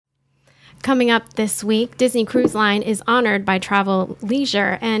Coming up this week, Disney Cruise Line is honored by Travel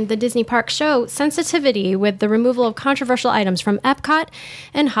Leisure and the Disney Park show Sensitivity with the removal of controversial items from Epcot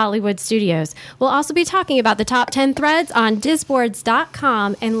and Hollywood Studios. We'll also be talking about the top 10 threads on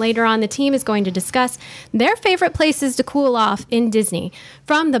disboards.com, and later on the team is going to discuss their favorite places to cool off in Disney.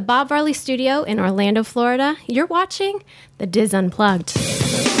 From the Bob Varley Studio in Orlando, Florida, you're watching the DIS Unplugged.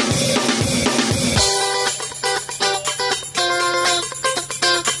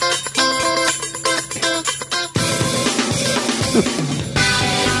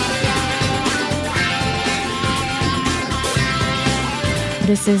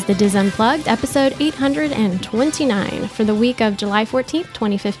 This is the DIS Unplugged, episode 829 for the week of July 14th,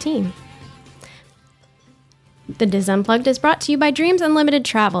 2015. The DIS Unplugged is brought to you by Dreams Unlimited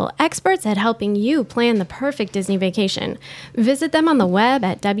Travel, experts at helping you plan the perfect Disney vacation. Visit them on the web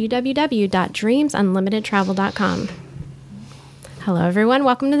at www.dreamsunlimitedtravel.com. Hello, everyone.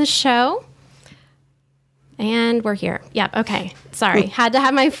 Welcome to the show. And we're here. Yep. Okay. Sorry. Had to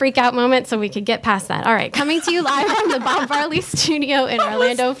have my freak out moment so we could get past that. All right. Coming to you live from the Bob Varley Studio in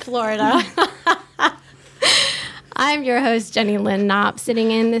Orlando, Florida. I'm your host, Jenny Lynn Knopp, sitting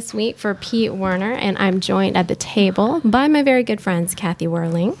in this week for Pete Werner, and I'm joined at the table by my very good friends, Kathy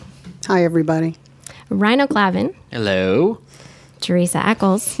Whirling. Hi, everybody. Rhino Clavin. Hello. Teresa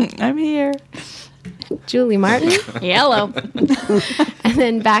Eccles. I'm here. Julie Martin. Hello. And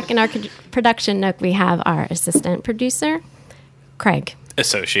then back in our production nook, we have our assistant producer, Craig.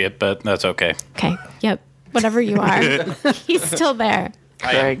 Associate, but that's okay. Okay. Yep. Whatever you are. He's still there.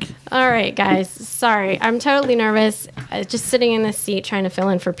 Craig. All right, guys. Sorry. I'm totally nervous. Just sitting in this seat trying to fill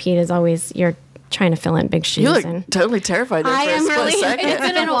in for Pete is always, you're trying to fill in big shoes. You look totally terrified there I for am a split really. second. It's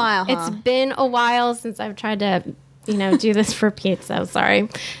been a while. It's been a while since I've tried to, do this for Pete. So sorry.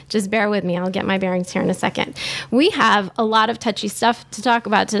 Just bear with me. I'll get my bearings here in a second. We have a lot of touchy stuff to talk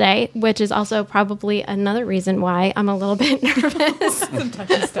about today, which is also probably another reason why I'm a little bit nervous.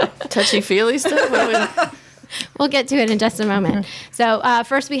 Touchy-feely stuff? We'll get to it in just a moment. So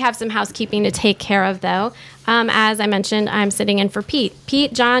first we have some housekeeping to take care of, though. As I mentioned, I'm sitting in for Pete.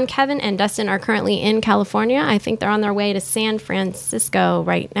 Pete, John, Kevin, and Dustin are currently in California. I think they're on their way to San Francisco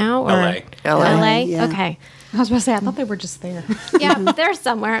right now. Or LA. LA? Yeah. Okay. I was about to say, I thought they were just there. Yeah, they're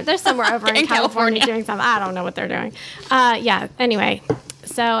somewhere. They're somewhere over in California doing something. I don't know what they're doing. Anyway.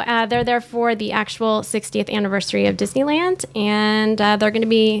 So they're there for the actual 60th anniversary of Disneyland, and they're going to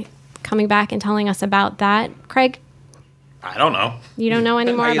be coming back and telling us about that. Craig? I don't know. You don't know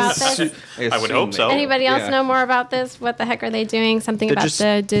any more about this? I would hope so. Anybody else know more about this? What the heck are they doing? Something They're about just-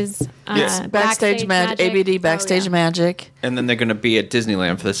 the DIS Backstage magic. ABD Backstage Magic. And then they're going to be at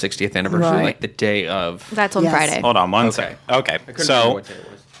Disneyland for the 60th anniversary, Right. like the day of. That's on Yes. Friday. Hold on one Okay. second. Okay. I couldn't remember So, what day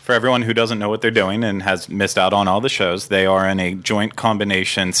it was. for everyone who doesn't know what they're doing and has missed out on all the shows, they are in a joint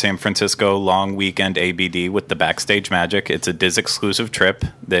combination San Francisco long weekend ABD with the Backstage Magic. It's a DIS exclusive trip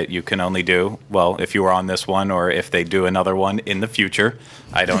that you can only do, well, if you were on this one or if they do another one in the future.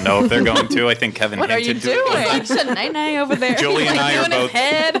 I don't know if they're going to. I think Kevin What are you hinted to it. doing? Nay over there. Julie and I are Doing his both.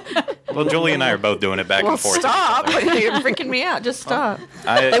 head. Well, Julie and I are both doing it back Well, and forth. stop. You're freaking me out. Just stop.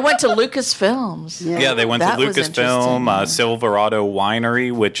 I- They went to Lucasfilms. Yeah, they went to That was Lucasfilm, interesting. Silverado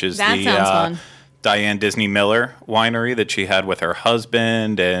Winery, which is That the sounds fun. Diane Disney Miller winery that she had with her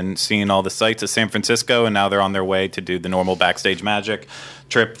husband, and seeing all the sights of San Francisco. And now they're on their way to do the normal Backstage Magic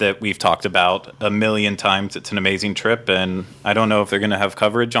trip that we've talked about a million times. It's an amazing trip, and I don't know if they're going to have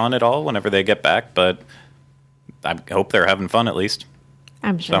coverage on it all whenever they get back, but I hope they're having fun at least.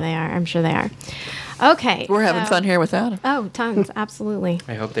 I'm sure So. they are. I'm sure they are. Okay. We're having fun here without them. Oh, tons. Absolutely.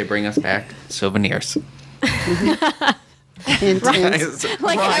 I hope they bring us back souvenirs. Hint, hint.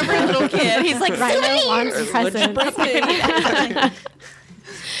 Like every little kid. He's like, Rhino wants presents.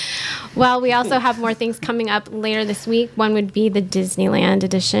 Well, we also have more things coming up later this week. One would be the Disneyland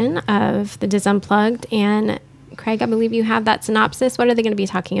edition of the DIS Unplugged. And Craig, I believe you have that synopsis. What are they going to be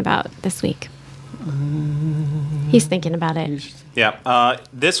talking about this week? He's thinking about it. Yeah,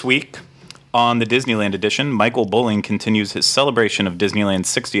 this week on the Disneyland edition, Michael Bowling continues his celebration of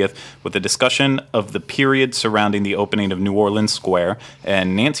Disneyland's 60th with a discussion of the period surrounding the opening of New Orleans Square,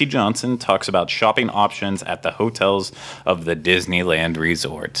 and Nancy Johnson talks about shopping options at the hotels of the Disneyland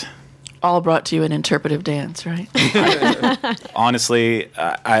Resort. All brought to you in interpretive dance, right? Honestly,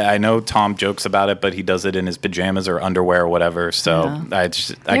 I know Tom jokes about it, but he does it in his pajamas or underwear or whatever, so I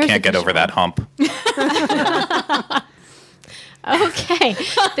can't get over that hump. Okay,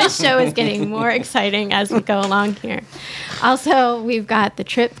 this show is getting more exciting as we go along here. Also, we've got the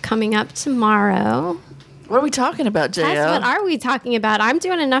trip coming up tomorrow. What are we talking about, JL? What are we talking about? I'm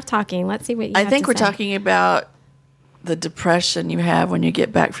doing enough talking. Let's see what you I have think to we're say. talking about the depression you have when you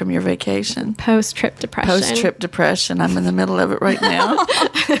get back from your vacation. Post-trip depression. Post-trip depression. I'm in the middle of it right now.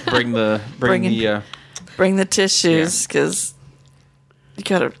 Bring the tissues, because you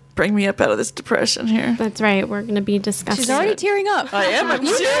got to bring me up out of this depression here. That's right. We're going to be discussing. She's already tearing up. I am. I'm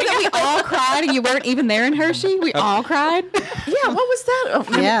You know tearing that we all cried and you weren't even there in Hershey? We all cried. Yeah, what was that? Oh,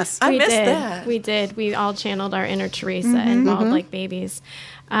 Yes. I we missed did. that. We did. We all channeled our inner Teresa and bawled like babies,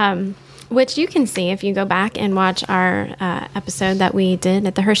 which you can see if you go back and watch our episode that we did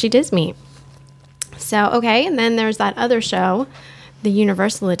at the Hershey Diz Meet. So, okay, and then there's that other show, the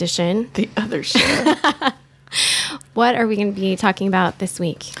Universal Edition. The other show. What are we going to be talking about this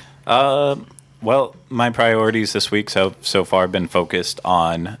week? Well, my priorities this week so far have been focused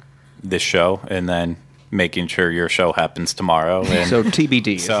on this show and then making sure your show happens tomorrow. And So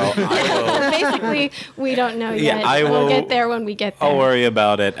TBD. so I will, Basically, we don't know Yeah, yet. I We'll will- get there when we get there. I'll worry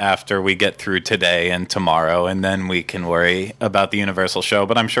about it after we get through today and tomorrow, and then we can worry about the Universal show.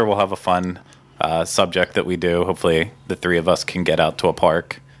 But I'm sure we'll have a fun subject that we do. Hopefully, the three of us can get out to a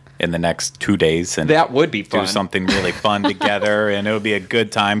park in the next 2 days and that would be fun. do something really fun together, and it would be a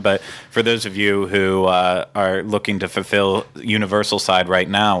good time. But for those of you who are looking to fulfill Universal side right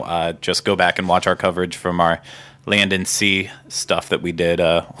now, just go back and watch our coverage from our land and sea stuff that we did.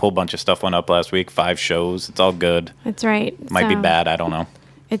 A whole bunch of stuff went up last week, 5 shows. It's all good. That's right. Might be So, bad. I don't know.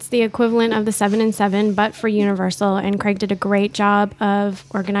 It's the equivalent of the 7 and 7, but for Universal. And Craig did a great job of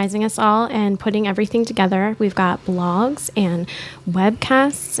organizing us all and putting everything together. We've got blogs and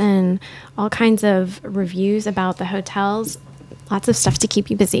webcasts and all kinds of reviews about the hotels. Lots of stuff to keep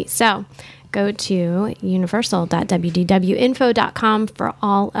you busy. So go to universal.wdwinfo.com for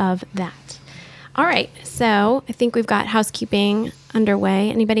all of that. All right. So I think we've got housekeeping underway.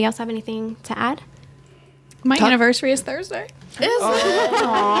 Anybody else have anything to add? My anniversary is Thursday.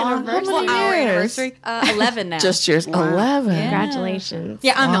 How many Our years? anniversary. 11 now. Just yours. 11. Congratulations.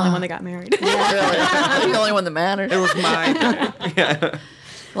 Yeah, I'm the only one that got married. Really? I'm the only one that matters. It was mine.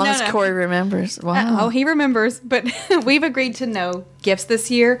 As long as no. Corey remembers. Wow. Oh, he remembers. But we've agreed to no gifts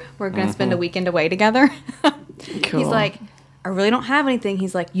this year. We're going to spend a weekend away together. Cool. He's like, I really don't have anything.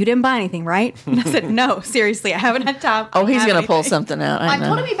 He's like, you didn't buy anything, right? And I said, no, seriously, I haven't had time. Oh, he's going to pull something out. I know.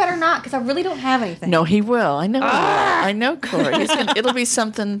 told him he better not because I really don't have anything. No, he will. I know. He will. I know, Corey. It'll be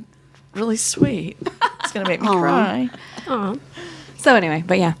something really sweet. It's going to make me cry. Aw. So anyway,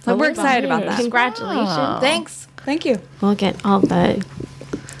 but yeah, so we're excited about that. Congratulations. Wow. Thanks. Thank you. We'll get all the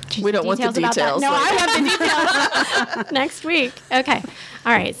We don't want the about that. details. No, I want the details next week. Okay.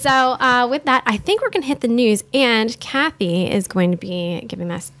 All right. So with that, I think we're going to hit the news, and Kathy is going to be giving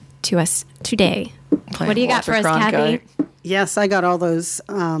this to us today. What do you got for us, Kathy? Yes, I got all those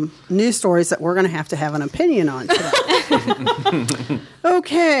news stories that we're going to have an opinion on today.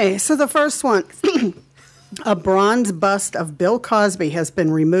 Okay, so the first one. A bronze bust of Bill Cosby has been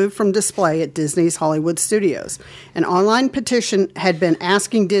removed from display at Disney's Hollywood Studios. An online petition had been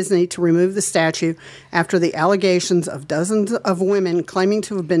asking Disney to remove the statue after the allegations of dozens of women claiming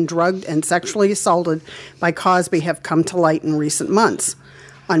to have been drugged and sexually assaulted by Cosby have come to light in recent months.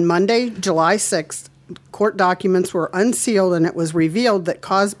 On Monday, July 6th, court documents were unsealed, and it was revealed that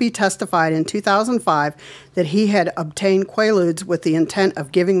Cosby testified in 2005 that he had obtained Quaaludes with the intent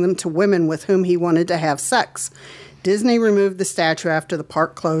of giving them to women with whom he wanted to have sex. Disney removed the statue after the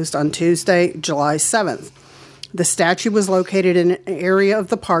park closed on Tuesday, July 7th. The statue was located in an area of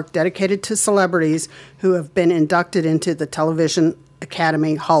the park dedicated to celebrities who have been inducted into the Television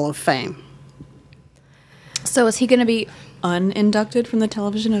Academy Hall of Fame. So is he going to be uninducted from the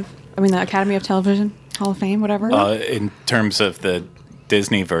the Academy of Television Hall of Fame, whatever? In terms of the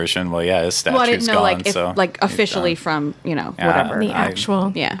Disney version, well, yeah, his statue's Well, I didn't know, gone. like, if, so like, he's officially done. from, whatever. The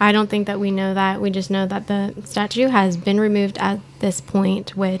actual. Yeah. I don't think that we know that. We just know that the statue has been removed at this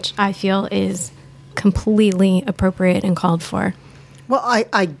point, which I feel is completely appropriate and called for. Well,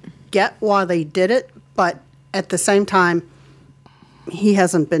 I get why they did it, but at the same time, he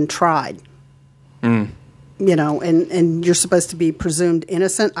hasn't been tried. And you're supposed to be presumed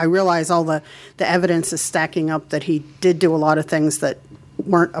innocent. I realize all the evidence is stacking up that he did do a lot of things that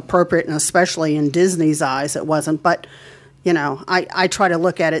weren't appropriate, and especially in Disney's eyes, it wasn't. But, I try to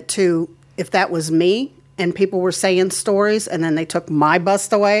look at it, too. If that was me and people were saying stories and then they took my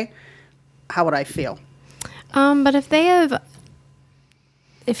bust away, how would I feel? But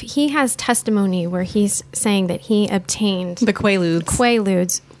if he has testimony where he's saying that he obtained The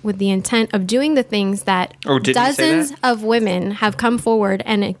Quaaludes with the intent of doing the things that did he say dozens that? of women have come forward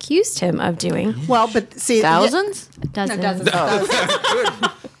and accused him of doing. Well, but see... Thousands? Dozens.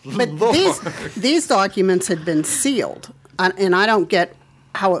 But these documents had been sealed, and I don't get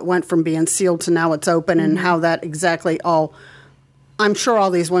how it went from being sealed to now it's open, and how that exactly all. I'm sure all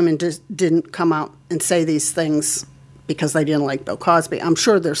these women just didn't come out and say these things because they didn't like Bill Cosby. I'm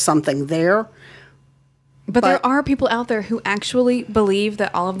sure there's something there. But there are people out there who actually believe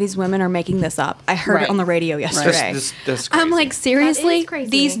that all of these women are making this up. I heard Right. it on the radio yesterday. That's I'm crazy. like, seriously? crazy.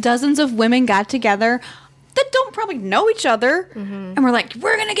 These dozens of women got together that don't probably know each other, and we're like,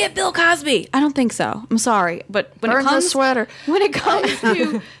 we're going to get Bill Cosby. I don't think so. I'm sorry. But when Burn it comes the sweater. when it comes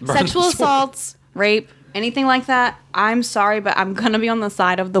to sexual assaults, rape, anything like that, I'm sorry, but I'm going to be on the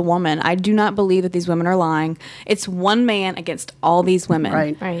side of the woman. I do not believe that these women are lying. It's one man against all these women.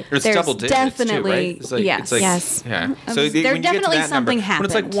 Right. Right. It's There's double digits definitely- too, right? It's like, yes. It's like, Yes. Yeah. There when you get to definitely that something number, when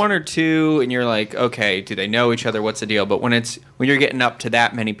it's like happened. 1 or 2, and you're like, okay, do they know each other? What's the deal? But when you're getting up to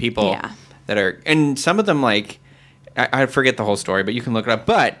that many people Yeah. that are, and some of them like, I forget the whole story, but you can look it up.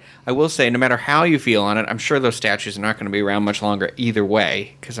 But I will say, no matter how you feel on it, I'm sure those statues are not going to be around much longer either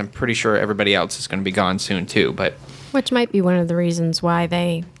way, because I'm pretty sure everybody else is going to be gone soon too. But Which might be one of the reasons why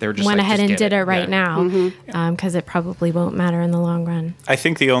they were just went like, ahead just and get did it. it right Yeah. now, because it probably won't matter in the long run. I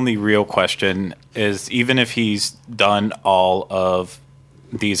think the only real question is, even if he's done all of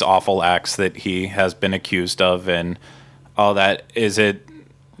these awful acts that he has been accused of and all that,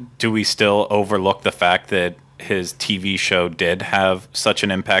 do we still overlook the fact that his TV show did have such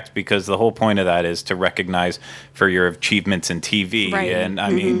an impact? Because the whole point of that is to recognize for your achievements in TV. Right. And I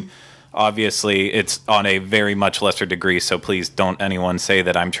mean, obviously it's on a very much lesser degree, so please don't anyone say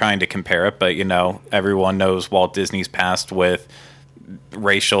that I'm trying to compare it. But, everyone knows Walt Disney's past with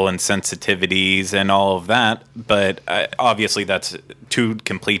racial insensitivities and all of that. But obviously that's two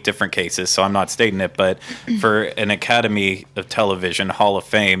complete different cases, so I'm not stating it. But for an Academy of Television Hall of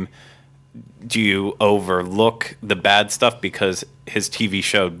Fame, do you overlook the bad stuff because his TV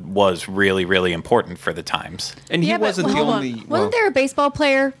show was really, really important for the times? and he wasn't the only. Wasn't there a baseball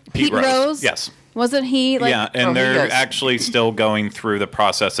player, Pete Rose? Yes. Wasn't he? Like, Yeah, and he they're does. actually still going through the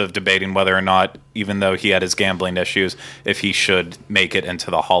process of debating whether or not, even though he had his gambling issues, if he should make it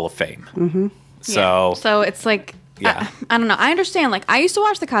into the Hall of Fame. Mm-hmm. So it's like, Yeah. I don't know. I understand. Like, I used to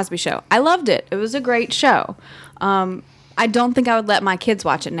watch The Cosby Show. I loved it. It was a great show. I don't think I would let my kids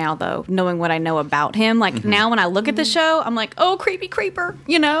watch it now, though, knowing what I know about him. Like, now when I look at the show, I'm like, oh, creepy creeper,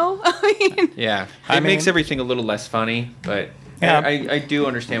 I mean, Yeah, I it makes mean- everything a little less funny, but Yeah. I do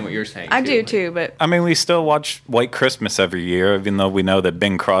understand what you're saying. I do Like, too, but I mean, we still watch White Christmas every year, even though we know that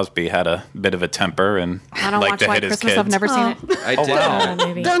Bing Crosby had a bit of a temper and I don't liked watch to White hit his Christmas. kids. I've never seen it. I did. wow.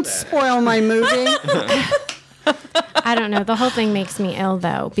 Maybe. Don't spoil my movie. I don't know. The whole thing makes me ill,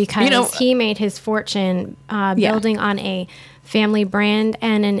 though, because he made his fortune building on a family brand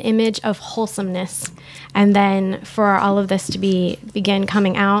and an image of wholesomeness. And then for all of this to begin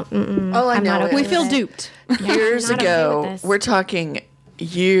coming out, All I I'm know not okay We is with feel it. duped. years I'm not okay with ago, this. we're talking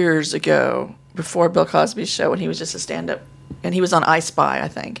years ago, before Bill Cosby's show, when he was just a stand-up, and he was on I Spy, I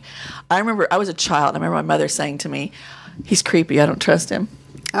think. I remember, I was a child, I remember my mother saying to me, he's creepy, I don't trust him.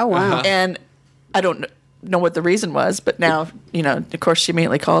 Oh, wow. And I don't know what the reason was, but now, of course, she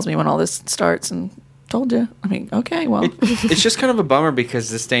immediately calls me when all this starts and told you. I mean, okay, well. It's just kind of a bummer because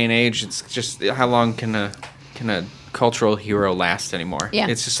this day and age, it's just how long can a cultural hero last anymore? Yeah.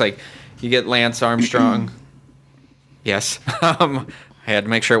 It's just like you get Lance Armstrong. Yes. I had to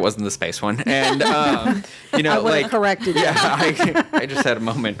make sure it wasn't the space one, and I would have corrected you. Yeah, I just had a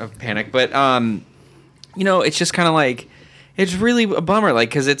moment of panic, but it's just kind of like it's really a bummer, like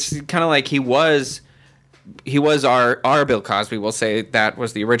because it's kind of like he was our Bill Cosby. We'll say that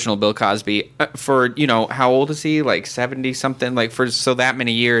was the original Bill Cosby for how old is he? Like 70 something. Like for so that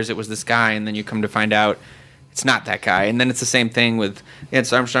many years, it was this guy, and then you come to find out it's not that guy, and then it's the same thing with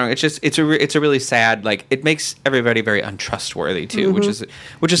Lance Armstrong. It's just it's a really sad, like it makes everybody very untrustworthy too,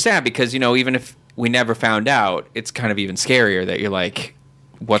 which is sad because even if we never found out, it's kind of even scarier that you're like,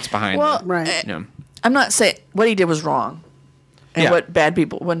 what's behind that? Right. I'm not saying what he did was wrong, and Yeah.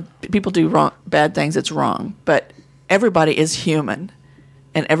 when people do bad things, it's wrong. But everybody is human,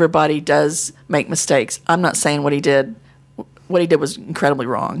 and everybody does make mistakes. I'm not saying what he did was incredibly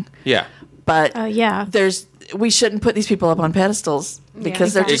wrong. Yeah. But yeah. we shouldn't put these people up on pedestals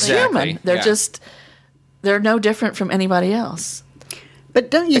because they're just Exactly. human. They're Yeah. they're no different from anybody else. But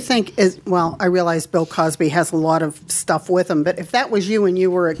don't you think, I realize Bill Cosby has a lot of stuff with him, but if that was you and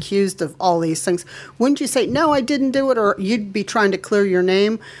you were accused of all these things, wouldn't you say, no, I didn't do it, or you'd be trying to clear your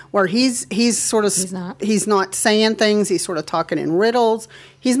name, where he's sort of, he's not saying things, he's sort of talking in riddles,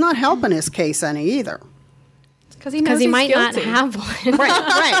 he's not helping his case any either. Because he knows he he's might guilty. not have one.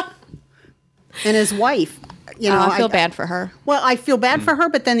 Right. And his wife, I feel bad for her. Well, I feel bad for her,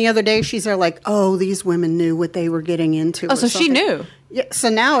 but then the other day she's there like, oh, these women knew what they were getting into. Oh, so she knew. Yeah, so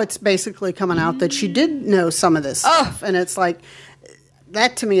now it's basically coming out that she did know some of this stuff. And it's like,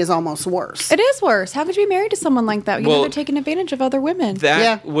 that to me is almost worse. It is worse. How could you be married to someone like that? You know they're taking advantage of other women.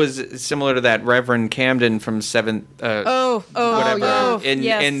 That was similar to that Reverend Camden from Seventh. Whatever.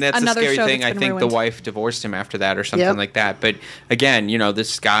 Yes. And that's Another a scary show thing. that's I been think ruined. the wife divorced him after that or something like that. But again,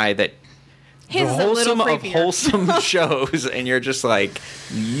 this guy that. His is a little Wholesome of creepier. wholesome shows, and you're just like,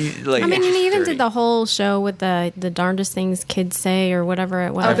 I mean, he even did the whole show with the darndest things kids say or whatever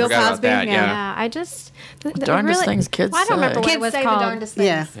it was. Oh, Bill forgot about Cosby? that, yeah. Yeah, I just Darndest things kids I don't remember say. what Kids it was say called. the darndest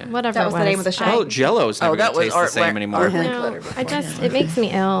things. Yeah. Whatever That was it the name of the show. Oh, Jello's never that going to was taste the Art same anymore. Linkletter. I just it makes me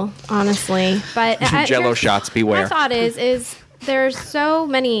ill, honestly. But Jell-O here's- shots, beware. My thought is there's so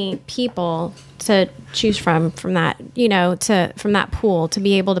many people to choose from that from that pool to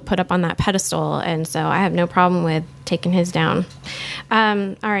be able to put up on that pedestal, and so I have no problem with taking his down.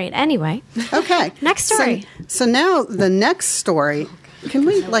 All right. Anyway, Okay. Next story. So now the next story. Can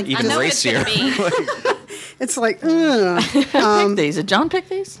we like Even just, racier. it's like Pick these. Did John pick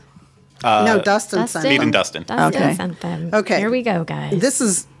these? no, Dustin sent Pete them. and Dustin. Okay. sent them. Okay. Here we go, guys. This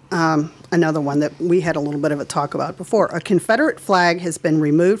is another one that we had a little bit of a talk about before. A Confederate flag has been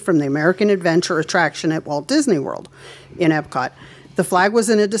removed from the American Adventure attraction at Walt Disney World in Epcot. The flag was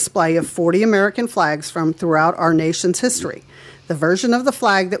in a display of 40 American flags from throughout our nation's history. The version of the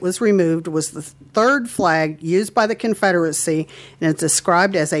flag that was removed was the third flag used by the Confederacy, and it's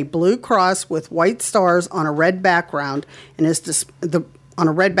described as a blue cross with white stars on a red background, and is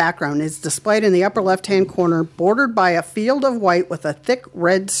displayed in the upper left-hand corner, bordered by a field of white with a thick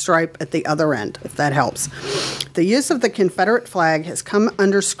red stripe at the other end, if that helps. The use of the Confederate flag has come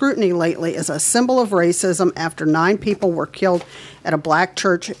under scrutiny lately as a symbol of racism after 9 people were killed at a black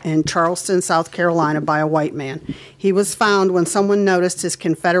church in Charleston, South Carolina by a white man. He was found when someone noticed his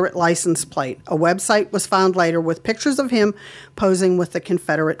Confederate license plate. A website was found later with pictures of him posing with the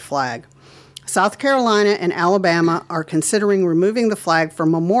Confederate flag. South Carolina and Alabama are considering removing the flag from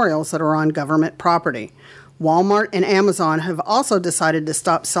memorials that are on government property. Walmart and Amazon have also decided to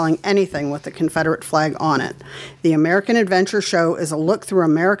stop selling anything with the Confederate flag on it. The American Adventure Show is a look through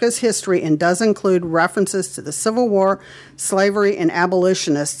America's history and does include references to the Civil War, slavery, and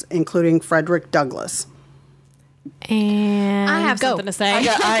abolitionists, including Frederick Douglass. And I have something to say. I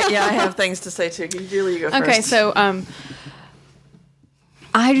have things to say too. Julie, you go first. Okay, so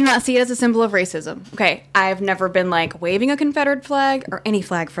I do not see it as a symbol of racism. Okay, I've never been like waving a Confederate flag or any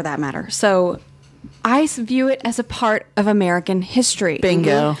flag for that matter. So I view it as a part of American history.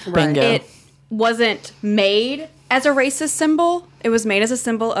 Bingo. Right. Bingo. It wasn't made as a racist symbol. It was made as a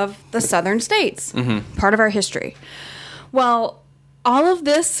symbol of the southern states, part of our history. Well, all of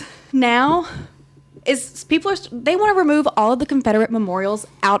this now is they want to remove all of the Confederate memorials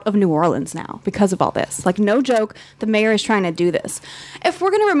out of New Orleans now because of all this. Like, no joke, the mayor is trying to do this. If we're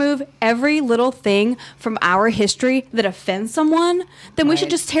going to remove every little thing from our history that offends someone, then we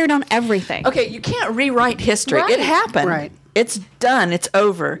should just tear down everything. Okay, you can't rewrite history. Right. It happened. Right. It's done. It's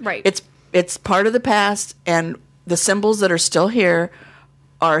over. Right. It's part of the past, and the symbols that are still here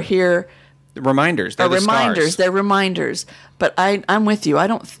are here. Reminders. They're Are the reminders. stars. They're reminders. But I'm with you. I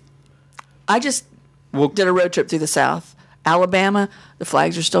just did a road trip through the South. Alabama, the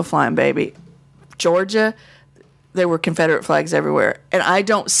flags are still flying, baby. Georgia, there were Confederate flags everywhere. And I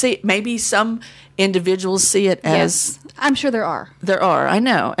don't see, maybe some individuals see it as, Yes, I'm sure there are. there are, I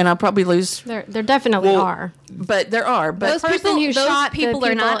know. And I'll probably lose, there definitely are. but there are. But The person who those shot people the are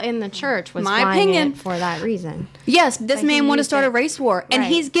people not- in the church was my flying opinion. it for that reason. Yes, this Like, man he wanted to used start it. a race war, and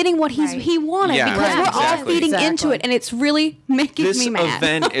Right. he's getting what Right. he wanted Yeah, because we're all exactly. feeding into Exactly. it, and it's really making This me mad.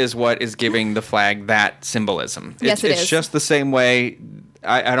 event is what is giving the flag that symbolism. Yes, it it's is. just the same way.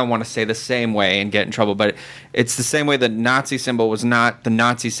 I don't want to say the same way and get in trouble, but it's the same way the Nazi symbol was not the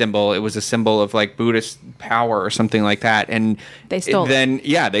Nazi symbol. It was a symbol of like Buddhist power or something like that. And They stole it. then,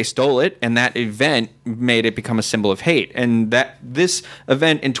 yeah, they stole it. And that event made it become a symbol of hate. And that this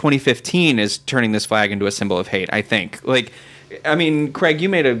event in 2015 is turning this flag into a symbol of hate, I think. Like, I mean, Craig, you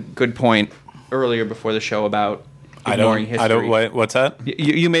made a good point earlier before the show about ignoring history. What's that?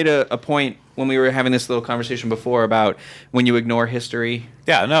 You made a point when we were having this little conversation before about when you ignore history.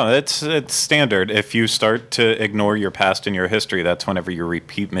 Yeah, no, it's standard. If you start to ignore your past and your history, that's whenever you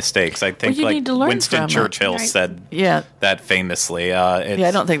repeat mistakes. I think you need to learn Winston from it. Churchill Right. said yeah. that famously. Yeah,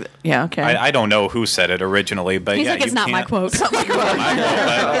 I don't think, okay. I don't know who said it originally, but He's yeah, like, it's you not my can't- quote. It's not my quote,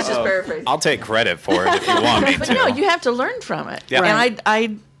 Let's just paraphrase. I'll take credit for it if you want me But to. no, you have to learn from it. Yeah.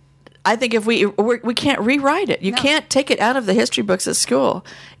 And I think if we can't rewrite it. You can't take it out of the history books at school.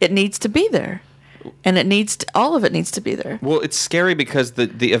 It needs to be there. And all of it needs to be there. Well, it's scary because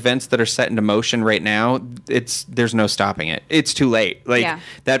the events that are set into motion right now, there's no stopping it. It's too late. Like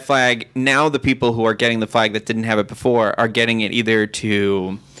that flag, now the people who are getting the flag that didn't have it before are getting it either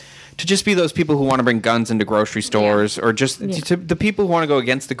to just be those people who want to bring guns into grocery stores or just to the people who want to go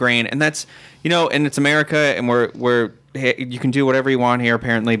against the grain. And that's, and it's America, and you can do whatever you want here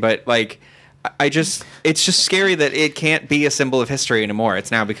apparently, but like it's just scary that it can't be a symbol of history anymore. It's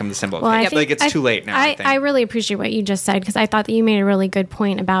now become the symbol of hate. Like it's too late now. I really appreciate what you just said, because I thought that you made a really good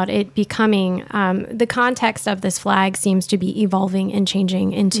point about it becoming the context of this flag seems to be evolving and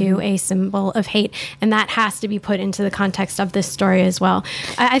changing into a symbol of hate, and that has to be put into the context of this story as well.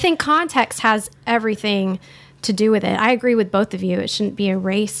 I think context has everything to do with it. I agree with both of you. It shouldn't be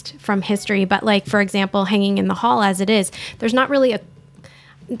erased from history, but like, for example, hanging in the hall as it is, there's not really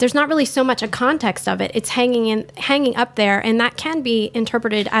so much a context of it. It's hanging up there, and that can be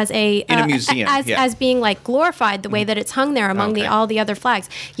interpreted as in a museum, as being like glorified the way that it's hung there among all the other flags.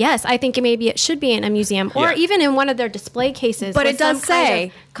 Yes, I think maybe it should be in a museum or even in one of their display cases. But it does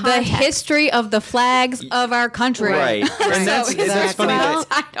say the history of the flags of our country. Right. And that's funny.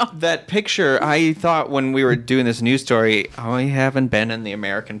 That picture, I thought when we were doing this news story, I haven't been in the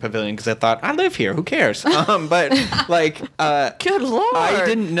American Pavilion because I thought, I live here. Who cares? But like, good Lord. I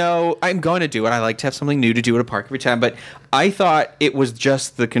didn't know. I'm going to do it. I like to have something new to do at a park every time. But I thought it was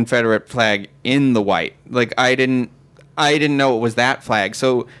just the Confederate flag in the white. Like I didn't know it was that flag.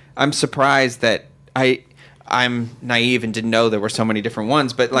 So I'm surprised that I'm naive and didn't know there were so many different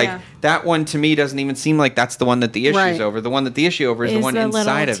ones, but like that one to me doesn't even seem like that's the one that the issue is over. The one that the issue over is the one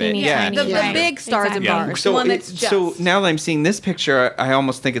inside of it. Yeah, the big stars and bars. So, the one that's just... so now that I'm seeing this picture, I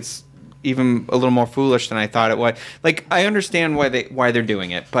almost think it's even a little more foolish than I thought it was. Like I understand why they're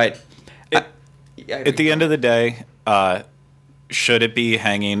doing it, but at the end of the day, should it be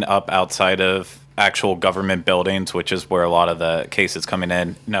hanging up outside of actual government buildings, which is where a lot of the cases coming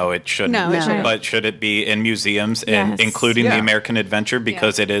in? No, it shouldn't. No, it shouldn't. But should it be in museums, and including the American Adventure,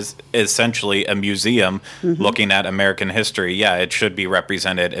 because it is essentially a museum looking at American history? Yeah, it should be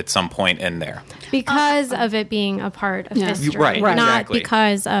represented at some point in there. Because of it being a part of history, right, not exactly.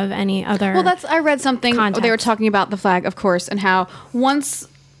 because of any other. Well, I read something. Context. They were talking about the flag, of course, and how once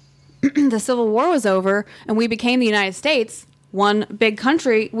the Civil War was over and we became the United States, one big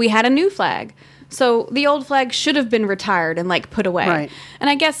country, we had a new flag. So the old flag should have been retired and like put away. Right. And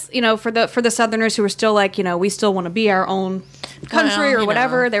I guess, for the Southerners who were still like, we still want to be our own country or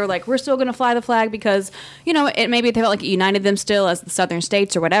whatever, they were like, we're still going to fly the flag because, maybe they felt like it united them still as the Southern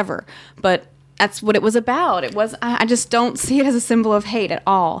states or whatever. But that's what it was about. It was. I just don't see it as a symbol of hate at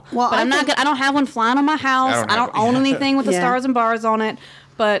all. Well, but I don't have one flying on my house. I don't own anything with the stars and bars on it.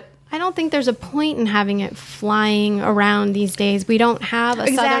 But I don't think there's a point in having it flying around these days. We don't have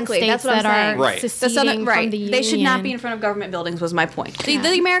a southern states that are seceding from the Union. They should not be in front of government buildings was my point. The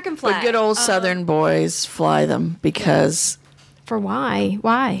American flag. The good old Southern boys fly them because... For why?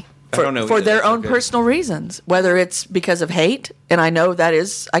 Why? For their own personal reasons. Whether it's because of hate, and I know that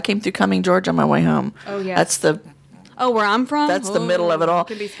is... I came through Cumming, Georgia on my way home. Oh, yeah. That's the... Oh, where I'm from? That's the middle of it all. It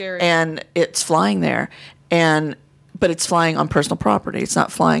can be scary. And it's flying there. But it's flying on personal property. It's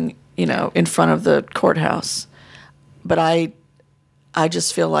not flying... in front of the courthouse. But I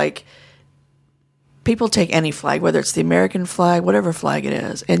just feel like people take any flag, whether it's the American flag, whatever flag it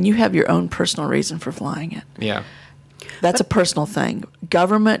is, and you have your own personal reason for flying it. Yeah. That's a personal thing.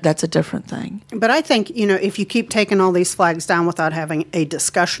 Government, that's a different thing. But I think, if you keep taking all these flags down without having a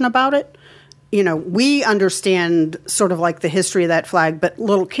discussion about it, we understand sort of like the history of that flag, but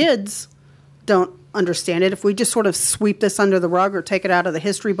little kids don't understand it. If we just sort of sweep this under the rug or take it out of the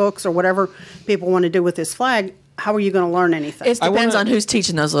history books or whatever people want to do with this flag, how are you going to learn anything? It depends on who's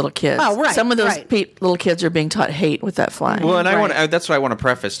teaching those little kids. Oh, right. Some of those little kids are being taught hate with that flag. Well, and that's what I want to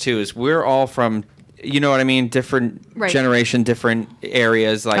preface too, is we're all from, you know what I mean, different generation, different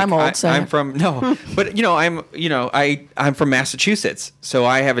areas. Like I'm old, I'm from but I'm from Massachusetts, so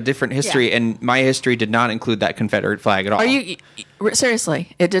I have a different history, and my history did not include that Confederate flag at all. Are you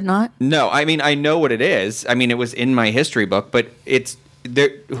seriously? It did not? No, I mean I know what it is. I mean it was in my history book, but it's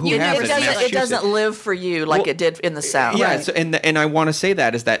there. It doesn't live for you like it did in the South. Yeah, so, and I want to say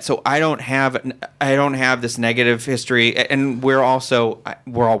that is that so I don't have this negative history, and we're all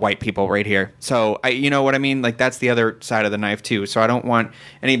white people right here. So you know what I mean? Like that's the other side of the knife too. So I don't want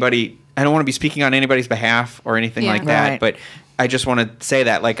to be speaking on anybody's behalf or anything like that. Right. But I just want to say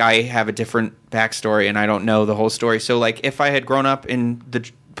that like I have a different backstory and I don't know the whole story. So like if I had grown up in the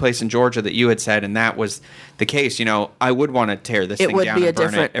place in Georgia that you had said, and that was the case, I would want to tear this thing down and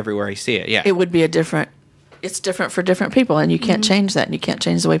burn it everywhere I see it. Yeah, it would be it's different for different people, and you can't change that, and you can't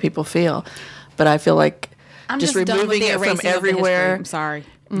change the way people feel. but I feel like I'm just just done with removing the it from erasing of the history. everywhere. I'm sorry.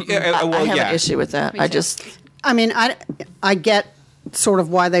 I have an issue with that. I just I mean, I get sort of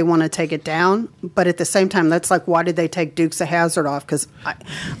why they want to take it down, but at the same time, that's like, why did they take Dukes of Hazzard off? Because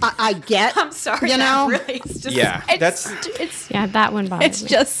I get, I'm sorry. you know, really, it's just, Yeah, it's Yeah, that one bothers it's me.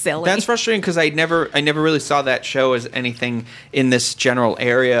 just silly. That's frustrating because I never really saw that show as anything in this general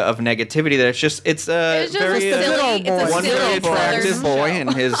area of negativity. That it's just It's just very a silly, it's a one very silly attractive Southern boy show.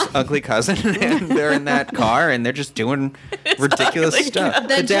 and his ugly cousin, and they're in that car and they're just doing ridiculous stuff.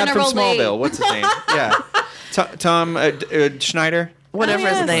 The The dad from General Lee. Smallville, what's his name? Yeah, Tom Schneider. whatever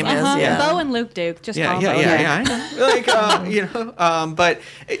his name is. Yeah. Bo and Luke Duke. Just call them Bo. I know. Like, but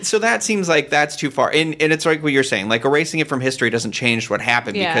so that seems like that's too far. And it's like what you're saying, like erasing it from history doesn't change what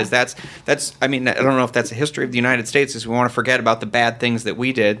happened Yeah. because that's. I mean, I don't know if that's a history of the United States. Is we want to forget about the bad things that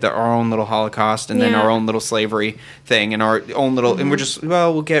we did, our own little Holocaust, and then Yeah. our own little slavery thing, and our own little, and we're just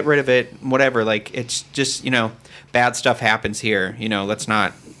we'll get rid of it, whatever. Like it's just bad stuff happens here. Let's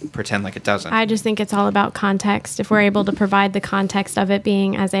not pretend like it doesn't. I just think it's all about context. If we're able to provide the context of it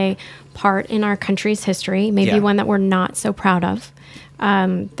being as a part in our country's history, maybe Yeah. one that we're not so proud of,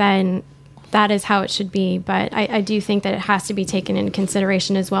 then that is how it should be. But I do think that it has to be taken into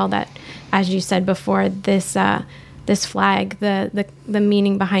consideration as well that, as you said before, this flag, the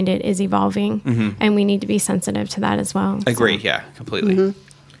meaning behind it is evolving, and we need to be sensitive to that as well. Agree. Yeah, completely.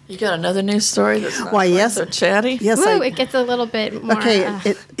 You got another news story that's not Why, quite yes. so chatty? yes, Woo, it gets a little bit more. okay,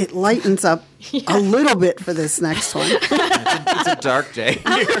 it lightens up a little bit for this next one. It's a dark day.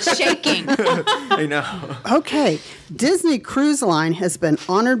 Shaking. I know. Okay, Disney Cruise Line has been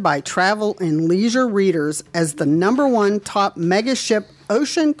honored by travel and leisure readers as the #1 top megaship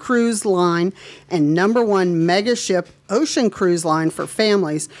ocean cruise line and #1 megaship ocean cruise line for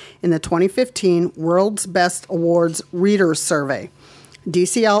families in the 2015 World's Best Awards Readers Survey.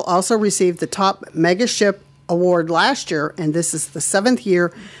 DCL also received the top megaship award last year, and this is the 7th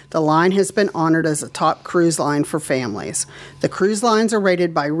year the line has been honored as a top cruise line for families. The cruise lines are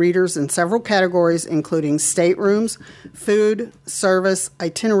rated by readers in several categories, including staterooms, food, service,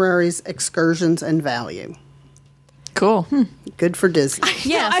 itineraries, excursions, and value. Cool. Good for Disney.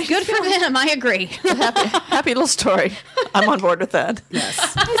 Yes, good for them. I agree. Happy little story. I'm on board with that.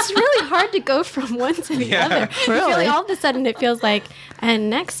 It's really hard to go from one to the Yeah. other. I feel Really? like all of a sudden it feels like, and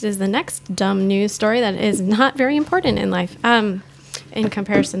next is the next dumb news story that is not very important in life. In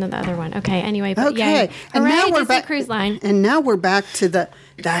comparison to the other one. Okay, anyway, but Okay, yeah. and Hooray, now we're Disney back. Cruise Line. And now we're back to the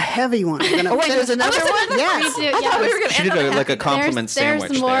heavy one. We're gonna Oh, wait, finish- there's another one? Yes. We do, yeah. She did like a compliment There's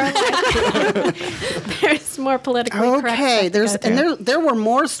sandwich more, there. there's more politically correct Okay, stuff to go through. there were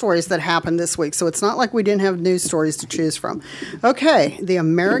more stories that happened this week, so it's not like we didn't have news stories to choose from. Okay, the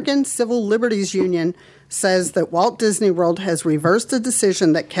American Civil Liberties Union says that Walt Disney World has reversed a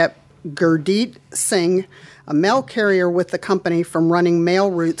decision that kept Gurdeep Singh, a mail carrier with the company, from running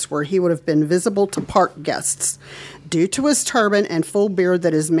mail routes where he would have been visible to park guests. Due to his turban and full beard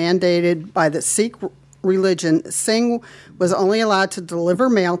that is mandated by the Sikh religion, Singh was only allowed to deliver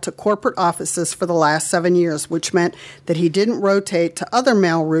mail to corporate offices for the last 7 years, which meant that he didn't rotate to other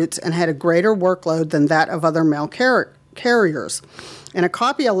mail routes and had a greater workload than that of other mail carriers. In a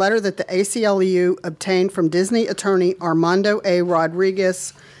copy, a letter that the ACLU obtained from Disney attorney Armando A.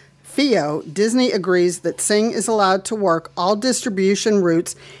 Rodriguez Fio, Disney agrees that Singh is allowed to work all distribution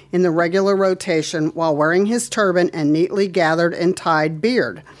routes in the regular rotation while wearing his turban and neatly gathered and tied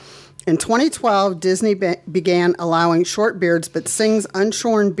beard. In 2012, Disney began allowing short beards, but Singh's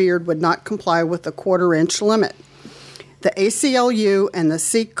unshorn beard would not comply with the quarter-inch limit. The ACLU and the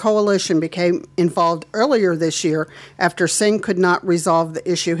Sikh Coalition became involved earlier this year after Singh could not resolve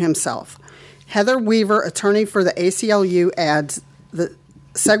the issue himself. Heather Weaver, attorney for the ACLU, adds that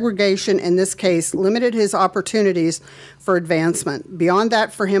segregation in this case limited his opportunities for advancement. Beyond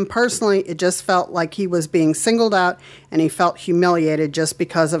that, for him personally, it just felt like he was being singled out and he felt humiliated just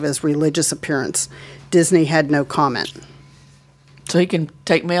because of his religious appearance. Disney had no comment. So he can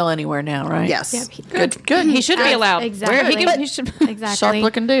take mail anywhere now, right? Yes. Yep, Good. He should be allowed. Exactly. He should. Exactly.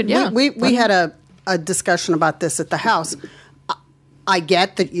 Sharp-looking dude, yeah. We had a discussion about this at the house. I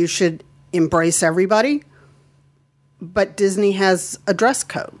get that you should embrace everybody, but Disney has a dress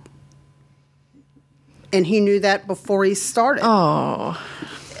code. And he knew that before he started. Oh.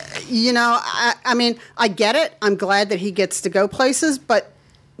 You know, I mean, I get it. I'm glad that he gets to go places, but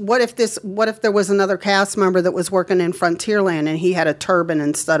what if there was another cast member that was working in Frontierland and he had a turban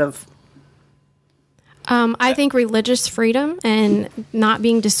instead of... I think religious freedom and not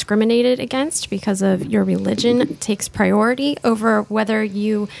being discriminated against because of your religion takes priority over whether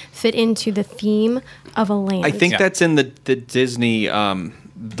you fit into the theme of a land. I think that's in the Disney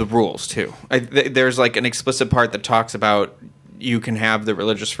the rules too. There's like an explicit part that talks about you can have the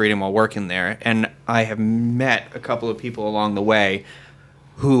religious freedom while working there, and I have met a couple of people along the way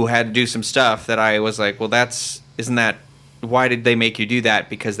who had to do some stuff that I was like, well, why did they make you do that?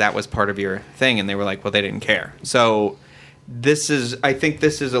 Because that was part of your thing. And they were like, well, they didn't care. So I think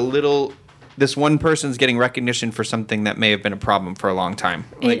this is this one person's getting recognition for something that may have been a problem for a long time.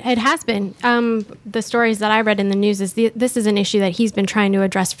 It has been. The stories that I read in the news is this is an issue that he's been trying to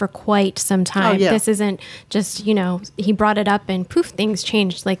address for quite some time. Oh, yeah. This isn't just, he brought it up and poof, things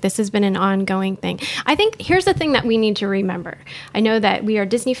changed. Like, this has been an ongoing thing. I think here's the thing that we need to remember. I know that we are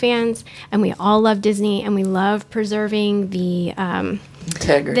Disney fans and we all love Disney and we love preserving the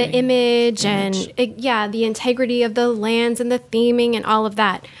Integrity. the image and the integrity of the lands and the theming and all of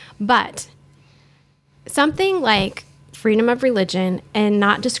that. But something like freedom of religion and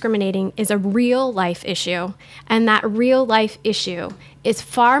not discriminating is a real life issue. And that real life issue is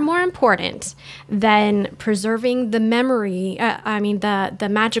far more important than preserving the memory, the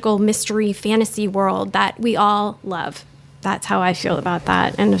magical mystery fantasy world that we all love. That's how I feel about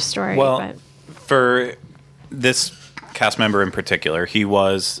that end of story. Well, for this cast member in particular, he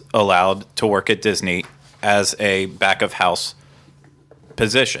was allowed to work at Disney as a back of house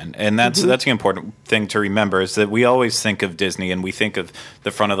position, and that's the important thing to remember, is that we always think of Disney and we think of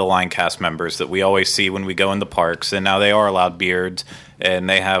the front of the line cast members that we always see when we go in the parks, and now they are allowed beards and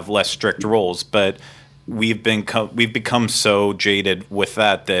they have less strict rules, but we've become so jaded with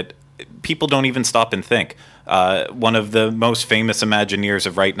that people don't even stop and think. One of the most famous Imagineers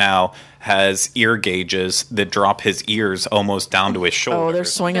of right now has ear gauges that drop his ears almost down to his shoulders. Oh, they're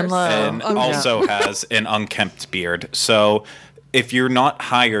swinging low. And also has an unkempt beard. So if you're not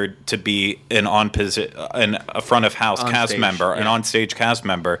hired to be a front of house cast member, an on-stage cast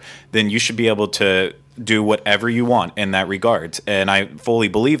member, then you should be able to do whatever you want in that regard. And I fully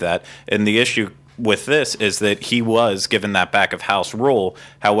believe that. And the issue with this is that he was given that back of house role.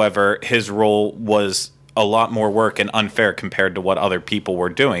 However, his role was a lot more work and unfair compared to what other people were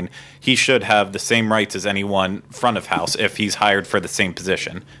doing. He should have the same rights as anyone front of house if he's hired for the same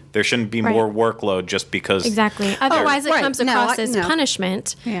position. There shouldn't be more workload just because... Exactly. Otherwise, it comes across as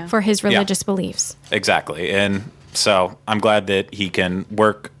punishment for his religious beliefs. Exactly. And so I'm glad that he can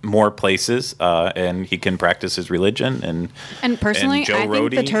work more places and he can practice his religion. And personally, and Joe I think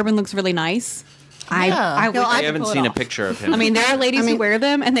Rohde, the turban looks really nice. I haven't seen a picture of him. I mean, there are ladies who wear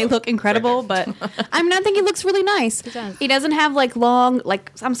them and they look incredible, but I think he looks really nice. He doesn't have long,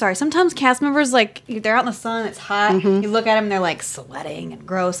 I'm sorry, sometimes cast members, they're out in the sun, it's hot, you look at him and they're sweating and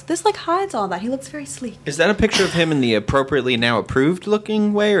gross. This hides all that. He looks very sleek. Is that a picture of him in the appropriately now approved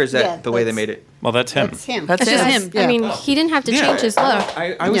looking way, or is that the way they made it? Well, that's him. That's him. That's just him. I mean, he didn't have to change his look.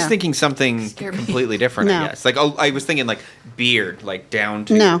 I was thinking something completely different, I guess. I was thinking beard, down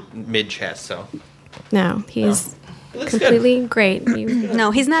to mid-chest, so... No, he's completely great.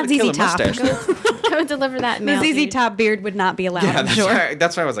 No, he's not ZZ Top. Go deliver that mail. The ZZ Top beard would not be allowed. Yeah,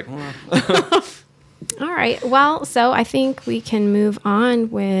 that's why I was like... All right. Well, so I think we can move on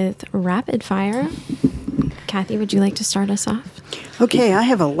with Rapid Fire. Kathy, would you like to start us off? Okay, I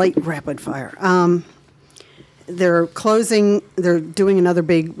have a light rapid fire. They're doing another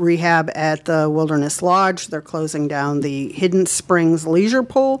big rehab at the Wilderness Lodge. They're closing down the Hidden Springs Leisure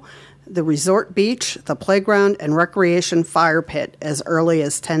Pool, the Resort Beach, the Playground, and Recreation Fire Pit as early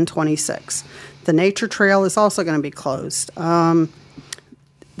as 10/26. The Nature Trail is also going to be closed.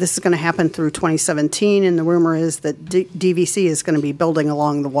 This is going to happen through 2017, and the rumor is that DVC is going to be building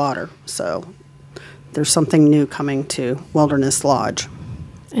along the water. So there's something new coming to Wilderness Lodge.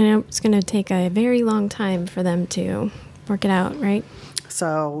 And it's going to take a very long time for them to work it out, right?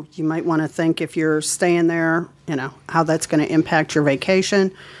 So you might want to think, if you're staying there, how that's going to impact your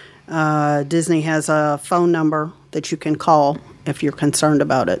vacation. Disney has a phone number that you can call if you're concerned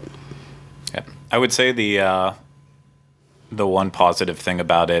about it. Yeah. I would say the one positive thing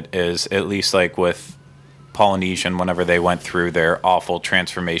about it is, at least with Polynesian, whenever they went through their awful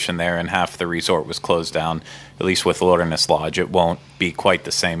transformation there and half the resort was closed down, at least with Wilderness Lodge, it won't be quite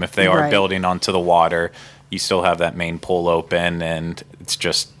the same. If they are building onto the water, you still have that main pool open, and it's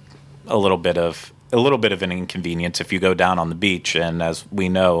just a little bit of an inconvenience if you go down on the beach. And as we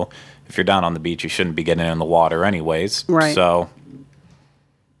know, if you're down on the beach, you shouldn't be getting in the water anyways. Right. So,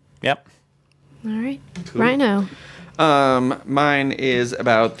 yep. All right. Cool. Rhino. Mine is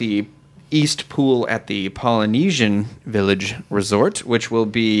about the East Pool at the Polynesian Village Resort, which will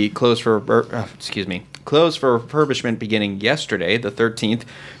be closed for refurbishment beginning yesterday, the 13th,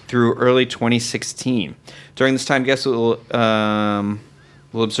 through early 2016. During this time, guests will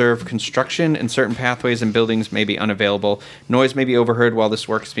will observe construction and certain pathways and buildings may be unavailable. Noise may be overheard while this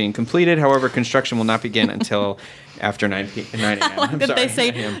work is being completed. However, construction will not begin until after 9 a.m. Did they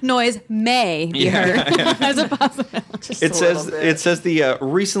say noise may be heard as a possibility? It says the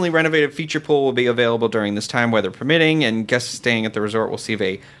recently renovated feature pool will be available during this time, weather permitting, and guests staying at the resort will receive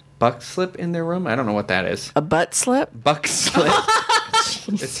a buck slip in their room. I don't know what that is. A butt slip? Buck slip.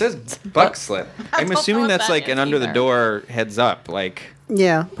 It says buck slip. I'm assuming that's like an under the door heads up, like.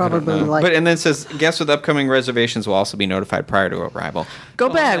 Yeah, probably like. But and then it says guests with upcoming reservations will also be notified prior to arrival. Go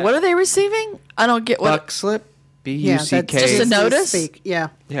back. What are they receiving? I don't get what. Buck slip. B-U-C-K. Just a notice? Yeah.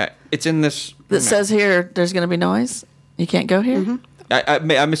 Yeah, it's in this. That says here there's going to be noise. You can't go here.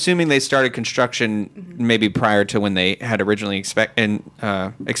 Mm-hmm. I'm assuming they started construction maybe prior to when they had originally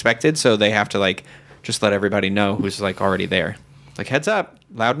expected, so they have to like just let everybody know who's like already there. Like heads up,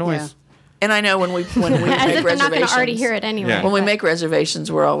 loud noise. Yeah. And I know when we As make if they're not going reservations, to already hear it anyway. Yeah. when we make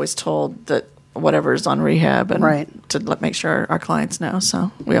reservations, we're always told that whatever's on rehab and Right. to make sure our clients know.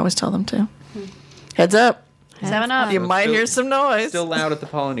 So we always tell them to. Heads up. 7 up. You might still- hear some noise. Still loud at the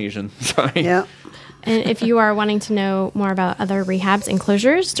Polynesian. Sorry. Yeah. And if you are wanting to know more about other rehabs and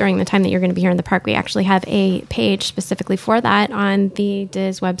closures during the time that you're going to be here in the park, we actually have a page specifically for that on the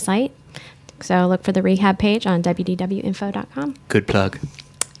DIS website. So look for the rehab page on wdwinfo.com. Good plug.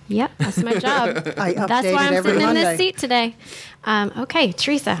 Yep, that's my job. I update That's why it I'm every sitting in Monday. this seat today. Okay,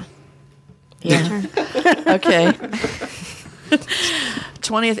 Teresa. Yeah. Okay.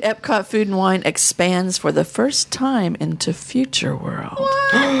 20th Epcot Food and Wine expands for the first time into Future World.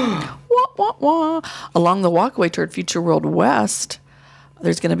 Wah, wah, wah. Along the walkway toward Future World West,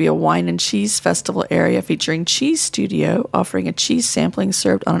 there's going to be a wine and cheese festival area featuring Cheese Studio, offering a cheese sampling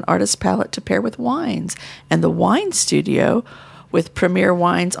served on an artist's palette to pair with wines. And the Wine Studio with premier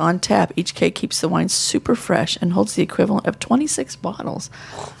wines on tap. Each cake keeps the wine super fresh and holds the equivalent of 26 bottles,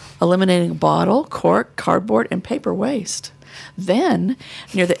 eliminating bottle, cork, cardboard, and paper waste. Then,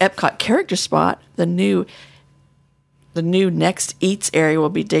 near the Epcot character spot, the new Next Eats area will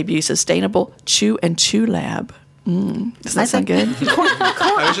be debut Sustainable Chew and Chew Lab. Does that sound good?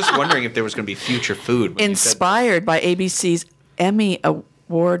 I was just wondering if there was going to be future food. when you said Inspired by ABC's Emmy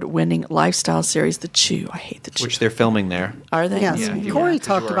Award-winning lifestyle series, The Chew. I hate The that, Chew. which they're filming there. Are they? Yes. Yeah. Corey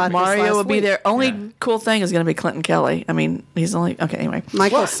talked about this Mario last will be week. there. Only cool thing is going to be Clinton Kelly. I mean, he's only... Okay, anyway.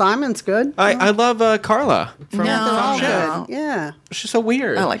 Michael Simon's good. I love Carla from No. They're all No. good. Yeah. She's so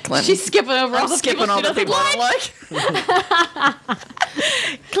weird. I like Clinton. She's skipping over all I'm the skipping all the people I don't like.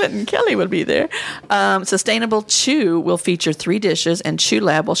 Clinton Kelly will be there. Sustainable Chew will feature 3 dishes, and Chew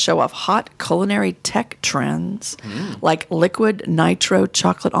Lab will show off hot culinary tech trends like liquid nitro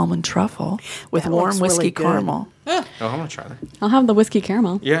chocolate almond truffle with That warm looks whiskey really good. caramel. Oh, I'm going to try that. I'll have the whiskey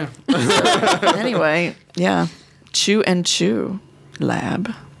caramel. Yeah. Anyway, yeah. Chew and Chew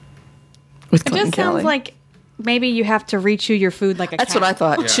Lab with It Clinton just Kelly. sounds like maybe you have to rechew your food like a That's cat. what I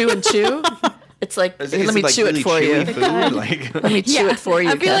thought. Chew and Chew. It's like, Is let me like chew it really for you. chewy food? Like, Let me chew it for you.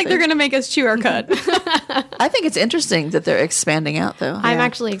 I feel like Kathy. they're going to make us chew our cut. I think it's interesting that they're expanding out, though. I'm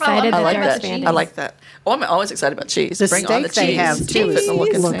actually excited I that like they're that. expanding. I like that. Oh, I'm always excited about cheese. The Bring on the steak cheese. they have too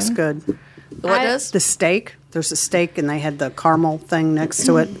Cheese. looks good. What does? The steak. There's a steak, and they had the caramel thing next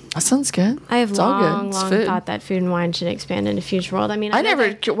to it. That sounds good. I have It's all good. long, It's long food. thought that Food and Wine should expand into Future World. I mean, I know never.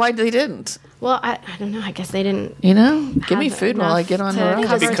 that- Why they didn't? well, I don't know. I guess they didn't. You know, give me have food while I enough get on to the road.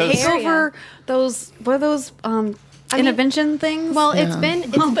 cover Because the take area. over those, what are those intervention things? Well, it's been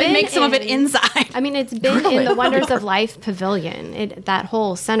but been make some of it in- inside. I mean, it's been in the Wonders of Life Pavilion. That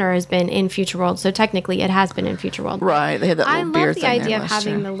whole center has been in Future World, so technically it has been in Future World. Right, they had that I little beer love the thing there idea of last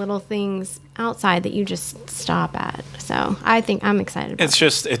having year. the little things outside that you just stop at. So I think I'm excited about It's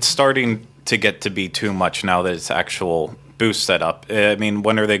just it's starting to get to be too much now that it's actual booth set up. I mean,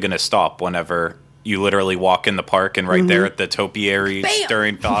 when are they going to stop? Whenever you literally walk in the park and right there at the topiary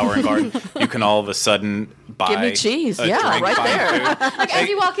during Flower and Garden, you can all of a sudden buy Give me cheese. a Yeah, drink, right buy there. food. Like as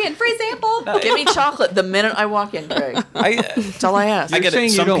you walk in, free sample. Give me chocolate the minute I walk in, Craig. That's all I ask. I get saying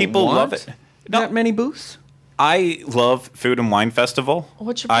it. you Some don't people want love it. that many booths? I love Food and Wine Festival.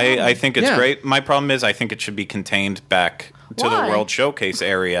 What's your problem? I think it's Yeah. great. My problem is I think it should be contained back to Why? the World Showcase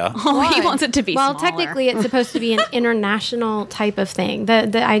area. Oh, he wants it to be Well, smaller. technically, it's supposed to be an international type of thing.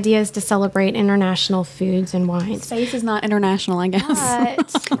 The idea is to celebrate international foods and wines. Space is not international, I guess.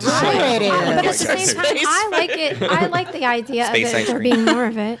 But, Right. but at the same time, I like it. I like the idea Space of it ice there cream. being more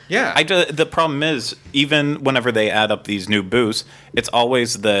of it. Yeah. The problem is, even whenever they add up these new booths, it's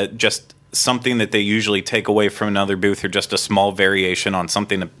always just something that they usually take away from another booth or just a small variation on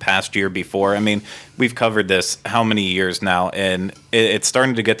something the past year before. I mean, we've covered this how many years now, and it's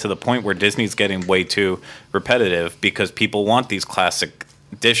starting to get to the point where Disney's getting way too repetitive because people want these classic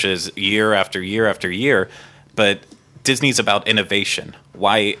dishes year after year after year, but Disney's about innovation.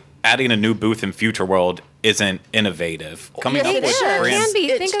 Why adding a new booth in Future World isn't innovative? Coming up It with sure brand- can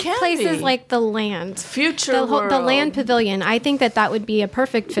be. It Think of can places be. like the Land. Future The World. Land Pavilion. I think that would be a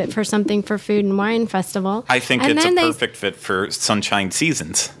perfect fit for something for Food and Wine Festival. I think And it's a then perfect fit for Sunshine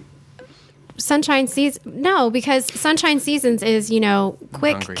Seasons. Sunshine Seasons. No, because Sunshine Seasons is,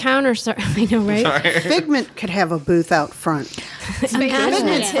 quick hungry. counter. I know, right? Figment could have a booth out front.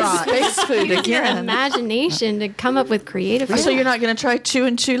 Imagine Space food your again. imagination to come up with creative. So you're not going to try Chew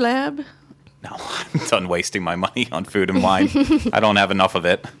and Chew Lab? No, I'm done wasting my money on food and wine. I don't have enough of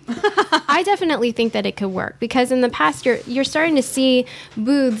it. I definitely think that it could work because in the past you're starting to see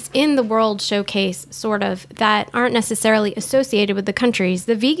booths in the World Showcase sort of that aren't necessarily associated with the countries.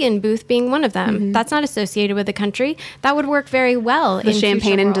 The vegan booth being one of them. That's not associated with the country. That would work very well. The in champagne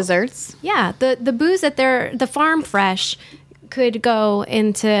Future and World. desserts. Yeah, the booths that the farm fresh could go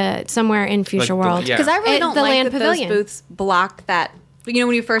into somewhere in Future Like the- World. yeah. Because I really don't The like Land that Pavilion. those booths block that. When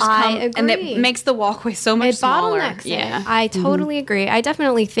you first I come, and agree. it makes the walkway so much It smaller. bottlenecks Yeah. it. I totally agree. I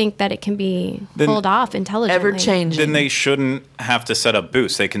definitely think that it can be Then- pulled off intelligently. Ever changing. Then they shouldn't have to set up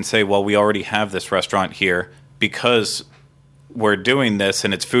booths. They can say, well, we already have this restaurant here because we're doing this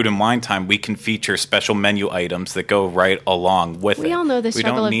and it's food and wine time. We can feature special menu items that go right along with it. We all know the We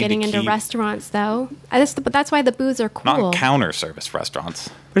struggle don't of need to getting into keep- restaurants, though. But that's why the booths are cool. Not counter service restaurants.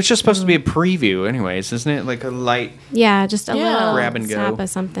 But it's just supposed to be a preview, anyways, isn't it? Like a light. Yeah, just a Yeah. little Grab and go. snap of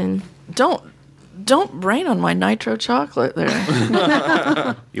something. Don't rain on my nitro chocolate there.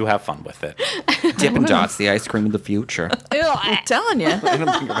 You have fun with it. Dippin' Dots, the ice cream of the future. I'm telling you. I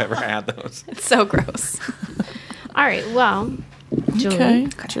don't think I've ever had those. It's so gross. All right, well, Julie. Okay.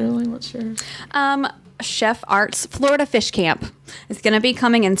 Julie, what's yours? Chef Art's Florida Fish Camp is going to be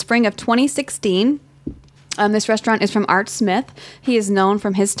coming in spring of 2016. This restaurant is from Art Smith. He is known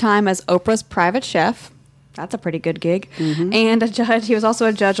from his time as Oprah's private chef. That's a pretty good gig. And a judge. He was also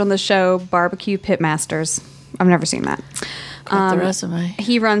a judge on the show Barbecue Pitmasters. I've never seen that. Got the resume.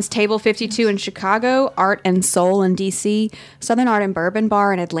 He runs Table 52 in Chicago, Art and Soul in D.C., Southern Art and Bourbon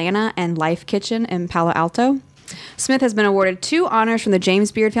Bar in Atlanta, and Life Kitchen in Palo Alto. Smith has been awarded 2 honors from the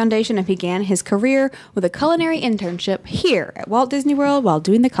James Beard Foundation and began his career with a culinary internship here at Walt Disney World while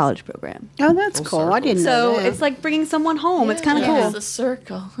doing the college program. Oh, that's cool. I didn't know So that. it's like bringing someone home. It's kind of It's cool. the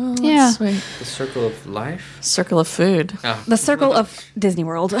circle. Oh, that's Yeah. sweet. The circle of life? Circle of food. The circle of Disney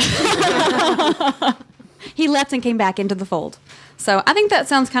World. He left and came back into the fold. So I think that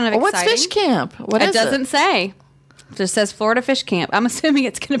sounds kind of What's exciting. fish camp? What It is doesn't say. It just says Florida Fish Camp. I'm assuming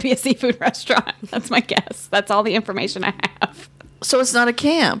it's going to be a seafood restaurant. That's my guess. That's all the information I have. So it's not a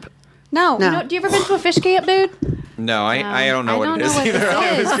camp. No. No. Do you ever been to a fish camp, dude? No, I don't know I what don't it is know what either. this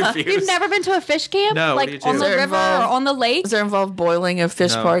I was is. confused. You've never been to a fish camp? No, what Like do you on do? the Does it river involve- or on the lake? Does there involve boiling of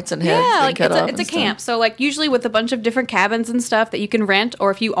fish No. parts and heads? Yeah, being like cut it's off a and stuff? camp. So like usually with a bunch of different cabins and stuff that you can rent,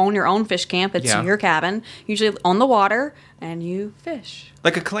 or if you own your own fish camp, it's Yeah. your cabin. Usually on the water, and you fish.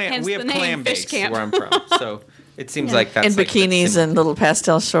 Like a clam. Hence We have the name, clam fish bakes camp. where I'm from. So it seems like that's In like the bikinis symbol. and little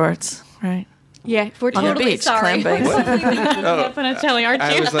pastel shorts, right? Yeah, we're On the totally beach, sorry. clam bakes. Definitely, aren't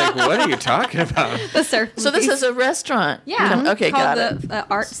I you? was like, what are you talking about? The surf. So this is a restaurant. yeah. Okay, called got the it.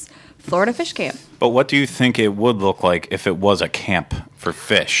 Arts Florida Fish Camp. But what do you think it would look like if it was a camp for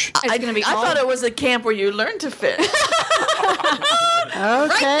fish? It's gonna be I called- thought it was a camp where you learn to fish.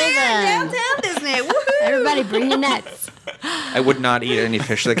 Okay, then. Downtown Disney. Woohoo! Everybody bring your nets. I would not eat any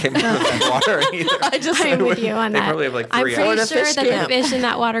fish that came out of that water either. I just I'm with you on They that. probably have like I'm 3 pretty hours. sure fish that the camp. fish in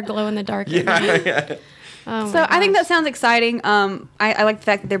that water glow in the dark. at night. Yeah. Oh So my I think gosh. that sounds exciting. I like the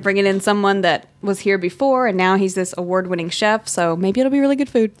fact that they're bringing in someone that was here before, and now he's this award-winning chef. So maybe it'll be really good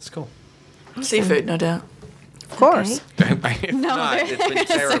food. It's cool. seafood, no doubt. Of course. If not, it's been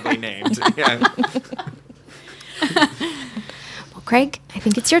terribly named. Yeah. Well, Craig, I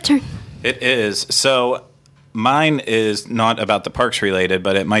think it's your turn. It is. So mine is not about the parks related,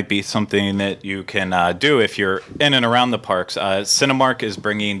 but it might be something that you can do if you're in and around the parks. Cinemark is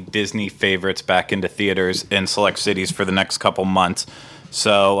bringing Disney favorites back into theaters in select cities for the next couple months.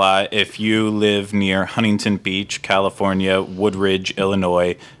 So if you live near Huntington Beach, California, Woodridge,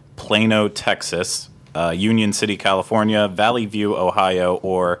 Illinois, Plano, Texas, Union City, California, Valley View, Ohio,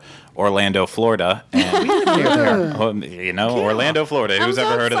 or Orlando, Florida, and Orlando, Florida. Who's I'm so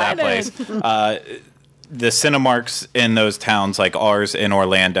ever heard of that place? The Cinemarks in those towns, like ours in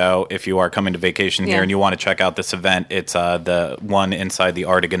Orlando, if you are coming to vacation here Yeah. and you want to check out this event, it's the one inside the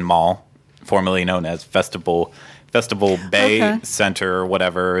Artigan Mall, formerly known as Festival Bay Okay. Center or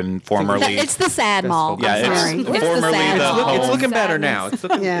whatever, and formerly It's the sad mall. Yeah, I'm it's sorry. formerly the sad the mall. home- It's looking better Sadness. now. It's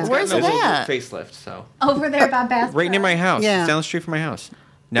looking. Yeah. It's Where's got a it little at? facelift. So Over there by Bass. right near my house. Yeah. It's down the street from my house.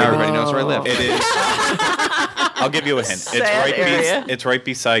 Now everybody knows where I live. It is. I'll give you a hint. Sad area. It's right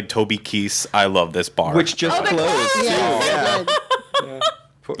beside Toby Keith's I Love This Bar. Which just closed. too. Yeah.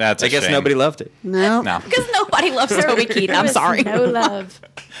 That's a I guess shame. nobody loved it. No. No. Because nobody loves Toby Keith. I'm sorry. No love.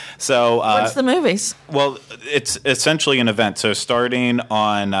 So, What's the movies? well, it's essentially an event. So starting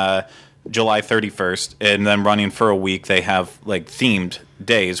on July 31st and then running for a week, they have like themed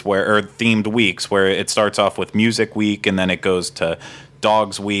days or themed weeks where it starts off with Music Week and then it goes to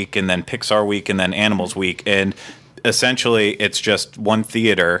Dogs Week and then Pixar Week and then Animals Week. And essentially it's just one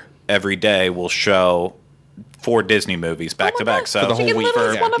theater every day will show 4 Disney movies back to back. So For the whole week.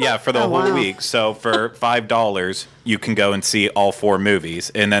 for the whole wow. week. So for $5, you can go and see all 4 movies,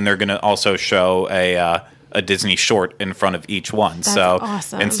 and then they're going to also show a Disney short in front of each one. That's so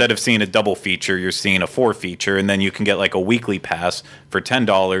awesome. instead of seeing a double feature, you're seeing a 4 feature, and then you can get like a weekly pass for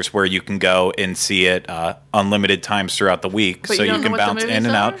 $10 where you can go and see it unlimited times throughout the week. But so you you don't can know what the bounce in movies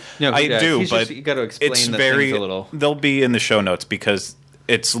and out. are? No, I do, he's but just- you gotta explain it's the very things a little. They'll be in the show notes because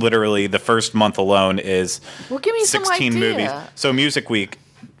it's literally the first month alone is Well, give me some 16 idea. movies. So Music Week,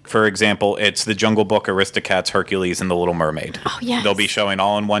 for example, it's The Jungle Book, Aristocats, Hercules, and The Little Mermaid. Oh, yes. They'll be showing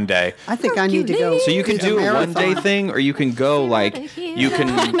all in one day. I think I need to go. So you can to do a marathon. one-day thing, or you can go like you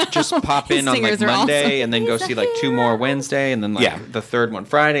can just pop in on like Singers are Monday, awesome. and then go see like 2 more Wednesday, and then like Yeah. the third one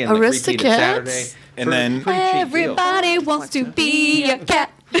Friday, and like repeat it Aristocats? Saturday. And For a then- pretty cheap deal. Everybody wants to be a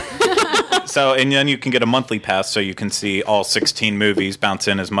cat. So, and then you can get a monthly pass so you can see all 16 movies, bounce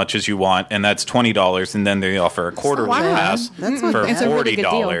in as much as you want, and that's $20. And then they offer a quarterly pass That's not for bad. It's a really good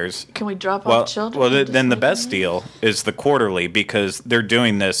deal. $40. Can we drop Well, off children? then the best deal is the quarterly because they're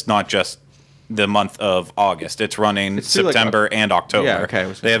doing this not just the month of August. It's running It's through, like, September and October. Yeah,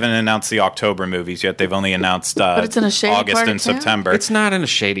 okay. They haven't announced the October movies yet. They've only announced But it's in a shady August part of and town? September. It's not in a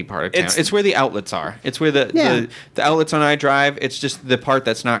shady part of town. It's- It's where the outlets are. It's where Yeah. the outlets on iDrive. It's just the part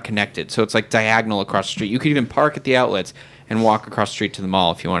that's not connected. So it's like diagonal across the street. You could even park at the outlets and walk across the street to the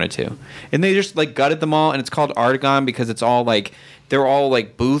mall if you wanted to. And they just like gutted the mall, and it's called Artagon because it's all like they're all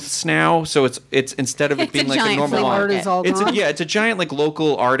like booths now. So it's instead of it It's being a like a giant normal flea mall. Art is all It's gone. it's a giant like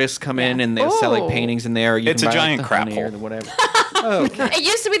local artists come in and they'll sell like Oh. paintings in there. You It's can a buy, like, giant the crap honey or hole. the whatever. Oh, It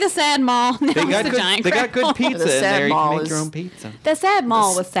used to be the sad mall. Now they got it's the giant good. They got crap good pizza The in sad there. You mall can make your is- own pizza. The sad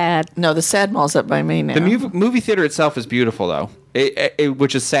mall was sad. No, the sad mall's up by me now. The movie theater itself is beautiful, though,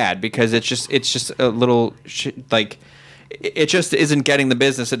 which is sad because it's just a little like it just isn't getting the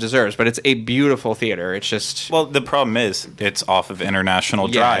business it deserves. But it's a beautiful theater. It's just Well, the problem is it's off of International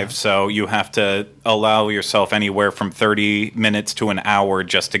Yeah. Drive, so you have to allow yourself anywhere from 30 minutes to an hour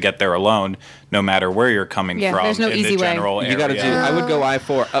just to get there alone, no matter where you're coming Yeah, from there's no in easy the way. general area. you got to do. I would go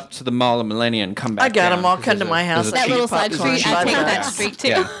I-4 up to the Mall of Millennia and come back. I got down, them all. 'cause Come to there's my a- house. there's a That cheap little side popcorn, street. I take $5. that street too.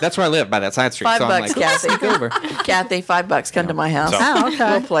 Yeah, that's where I live, by that side street. $5, so I'm like, Kathy. sneak over. Kathy, $5. Come to my house. So- Oh, okay.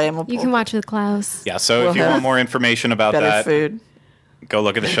 We'll play them. We'll You can watch with Klaus. Yeah, so We'll if you have want more information about better that, food. go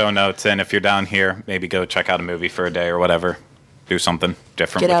look at the show notes, and if you're down here, maybe go check out a movie for a day or whatever. Do something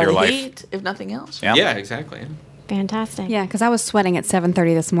different Get with out your of the life. heat, if nothing else. Yeah. Yeah, exactly. Fantastic. Yeah, because I was sweating at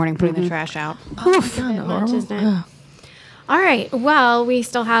 7:30 this morning putting the trash out. Bit much, isn't it? All right. Well, we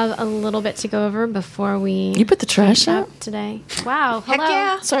still have a little bit to go over before we You put the trash out? up today. Wow. Heck Hello.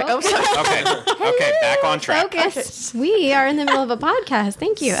 yeah. Sorry. Oh, sorry. Okay, back on track. Focus. We are in the middle of a podcast.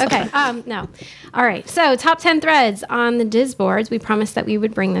 Thank you. Okay. No. All right. So, top 10 threads on the DIS boards. We promised that we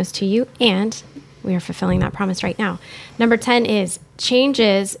would bring those to you, and we are fulfilling that promise right now. Number 10 is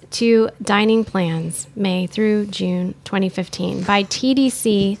changes to dining plans, May through June 2015, by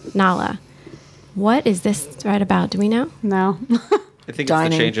TDC Nala. What is this thread about? Do we know? No. I think Dining.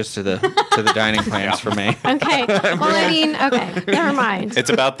 it's the changes to the dining plans for me. Okay. Well, I mean, okay. Never mind. It's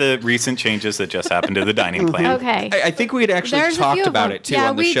about the recent changes that just happened to the dining plan. Okay. I think we had actually There's a talked few of about them. it too Yeah,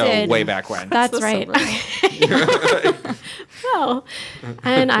 on the we show did. way back when. That's right. Well,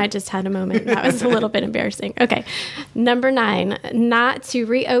 and I just had a moment. That was a little bit embarrassing. Okay. Number 9, not to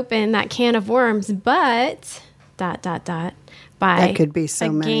reopen that can of worms, but ... by That could be so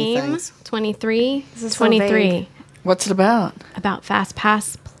a many game things. 23 This is so 23 vague. What's it about? about Fast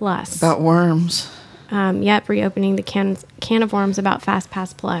Pass Plus. About worms. Yep, reopening the can of worms about Fast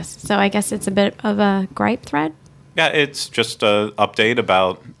Pass Plus. So I guess it's a bit of a gripe thread. Yeah, it's just an update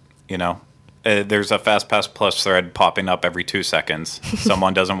about, there's a Fast Pass Plus thread popping up every 2 seconds.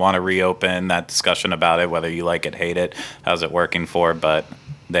 Someone doesn't want to reopen that discussion about it, whether you like it, hate it, how's it working for, but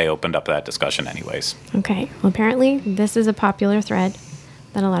they opened up that discussion anyways. Okay. Well, apparently this is a popular thread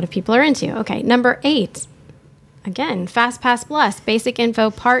that a lot of people are into. Okay. Number 8. Again, Fast Pass Plus, Basic Info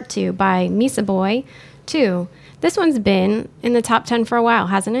Part 2 by Misa Boy 2. This one's been in the top 10 for a while,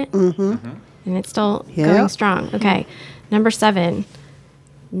 hasn't it? Mm-hmm. And it's still Yeah. going strong. Okay. Number 7.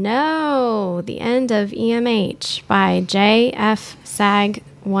 No, The End of EMH by J.F. Sag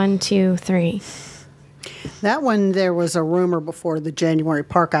 123. That one, there was a rumor before the January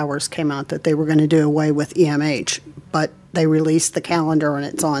park hours came out that they were going to do away with EMH, but they released the calendar and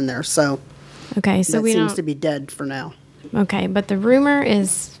it's on there, so Okay, so that we seems don't. to be dead for now. Okay, but the rumor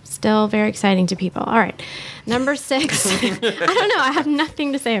is still very exciting to people. All right, number 6. I don't know. I have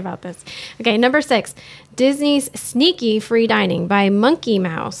nothing to say about this. Okay, number 6. Disney's Sneaky Free Dining by Monkey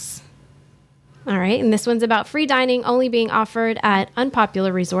Mouse. All right, and this one's about free dining only being offered at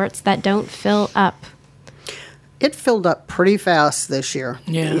unpopular resorts that don't fill up. It filled up pretty fast this year.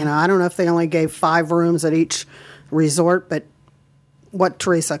 Yeah. You know, I don't know if they only gave 5 rooms at each resort, but what,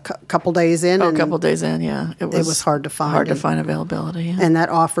 Teresa, couple days in? Oh, a and couple days in, yeah. It was hard to find. Hard to find availability, yeah. And that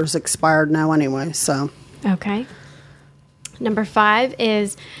offer's expired now anyway, so. Okay. Number 5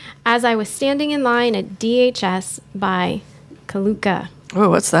 is As I Was Standing in Line at DHS by Kaluka. Oh,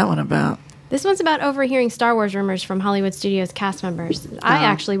 what's that one about? This one's about overhearing Star Wars rumors from Hollywood Studios cast members. I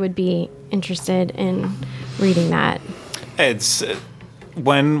actually would be interested in reading that. It's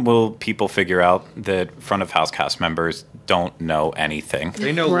when will people figure out that front of house cast members don't know anything?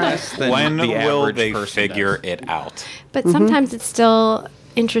 They know less than When the will average they person figure does. it out? But sometimes it's still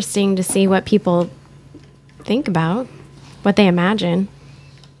interesting to see what people think about, what they imagine.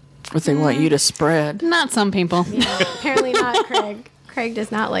 What they want you to spread. Not some people. Apparently not, Craig. Craig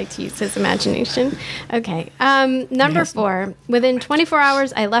does not like to use his imagination. Okay. Number 4. Within 24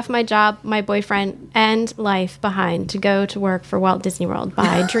 hours, I left my job, my boyfriend, and life behind to go to work for Walt Disney World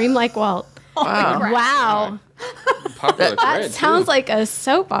by Dream Like Walt. Wow. Popular That thread, sounds too. like a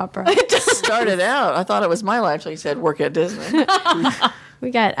soap opera. Started out, I thought it was my life, so you said work at Disney. We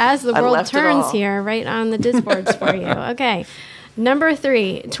got As the I World left it Turns all. here, right on the Disboards for you. Okay. Number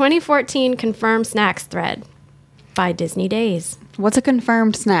 3, 2014 Confirmed Snacks Thread by Disney Days. What's a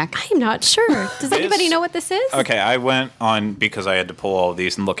confirmed snack? I'm not sure. Does anybody know what this is? Okay, I went on because I had to pull all of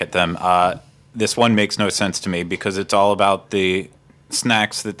these and look at them. This one makes no sense to me because it's all about the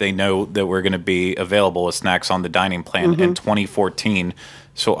snacks that they know that were going to be available as snacks on the dining plan in 2014.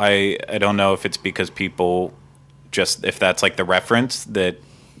 So I don't know if it's because people just, if that's like the reference that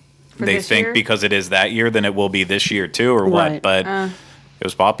they this think year? because it is that year, then it will be this year too or what. Right. But it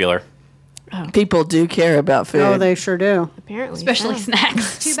was popular. People do care about food. Oh, they sure do. Apparently. Especially so.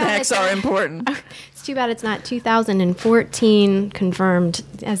 snacks. Too bad Snacks it's are not- important. It's too bad it's not 2014 confirmed,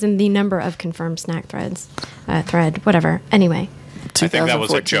 as in the number of confirmed snack threads. Thread, whatever. Anyway. I think that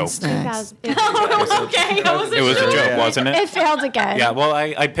was a 2014 joke. snacks. It Okay, I wasn't It was sure. a joke, wasn't it? failed again. Yeah, well,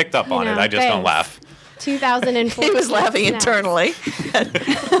 I picked up on You it. know, I just don't thanks. laugh. 2014. He was laughing snacks. internally.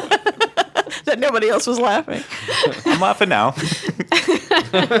 That nobody else was laughing. I'm laughing now.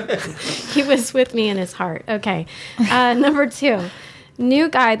 He was with me in his heart. Okay. Number 2, new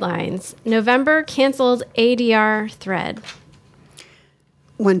guidelines. November canceled ADR thread.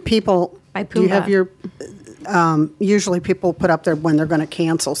 When people, By do you have Pumbaa. your, usually people put up there when they're going to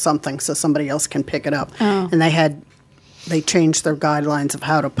cancel something so somebody else can pick it up. Oh. And they changed their guidelines of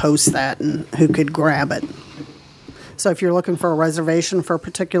how to post that and who could grab it. So if you're looking for a reservation for a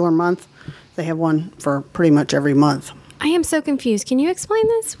particular month, they have one for pretty much every month. I am so confused. Can you explain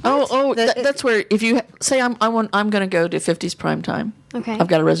this? That's where if you say I'm going to go to 50s prime time. Okay. I've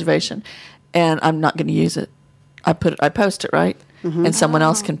got a reservation, and I'm not going to use it. I post it right, and someone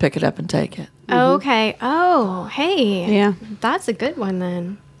else can pick it up and take it. Okay. Oh, hey. Yeah. That's a good one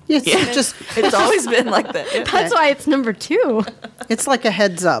then. It's Yeah. just It's always been like that. Yeah. That's why it's number 2. it's like a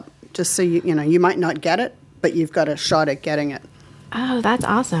heads up, just so you might not get it, but you've got a shot at getting it. Oh, that's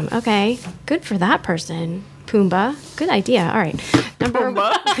awesome. Okay. Good for that person. Pumbaa. Good idea. All right. Number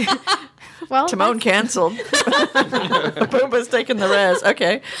well, Timon canceled. Pumbaa's taking the res.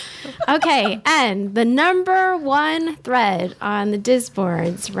 Okay. okay. And the number 1 thread on the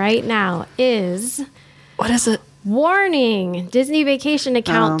Disboards right now is What is it? warning. Disney Vacation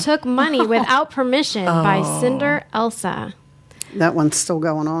account took money without permission by Cinder Elsa. That one's still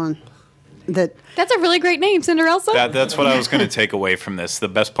going on. That's a really great name, Cinderella. That's what I was going to take away from this. The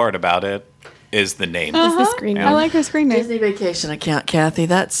best part about it is the name. Is the screen I like her screen name. Disney Vacation account, Kathy.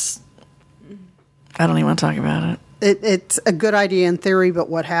 That's. I don't even want to talk about it. It's a good idea in theory, but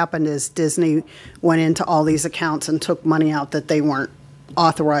what happened is Disney went into all these accounts and took money out that they weren't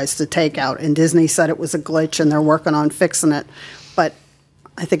authorized to take out. And Disney said it was a glitch and they're working on fixing it. But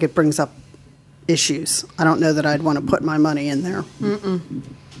I think it brings up issues. I don't know that I'd want to put my money in there.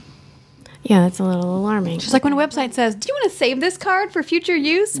 Yeah, that's a little alarming. Just like when a website says, "Do you want to save this card for future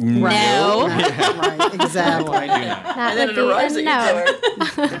use?" No. Right, exactly. I do not. That And then would it be arrives a at no. your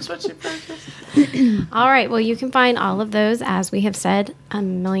door. That's what you purchased. All right. Well, you can find all of those, as we have said a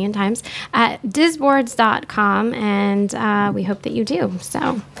million times, at disboards.com, and we hope that you do. So,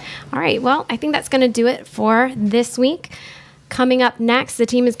 all right. Well, I think that's going to do it for this week. Coming up next, the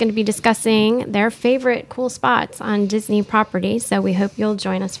team is going to be discussing their favorite cool spots on Disney property. So we hope you'll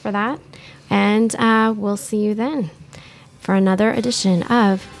join us for that. And we'll see you then for another edition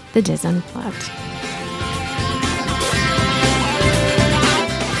of the DIS Unplugged.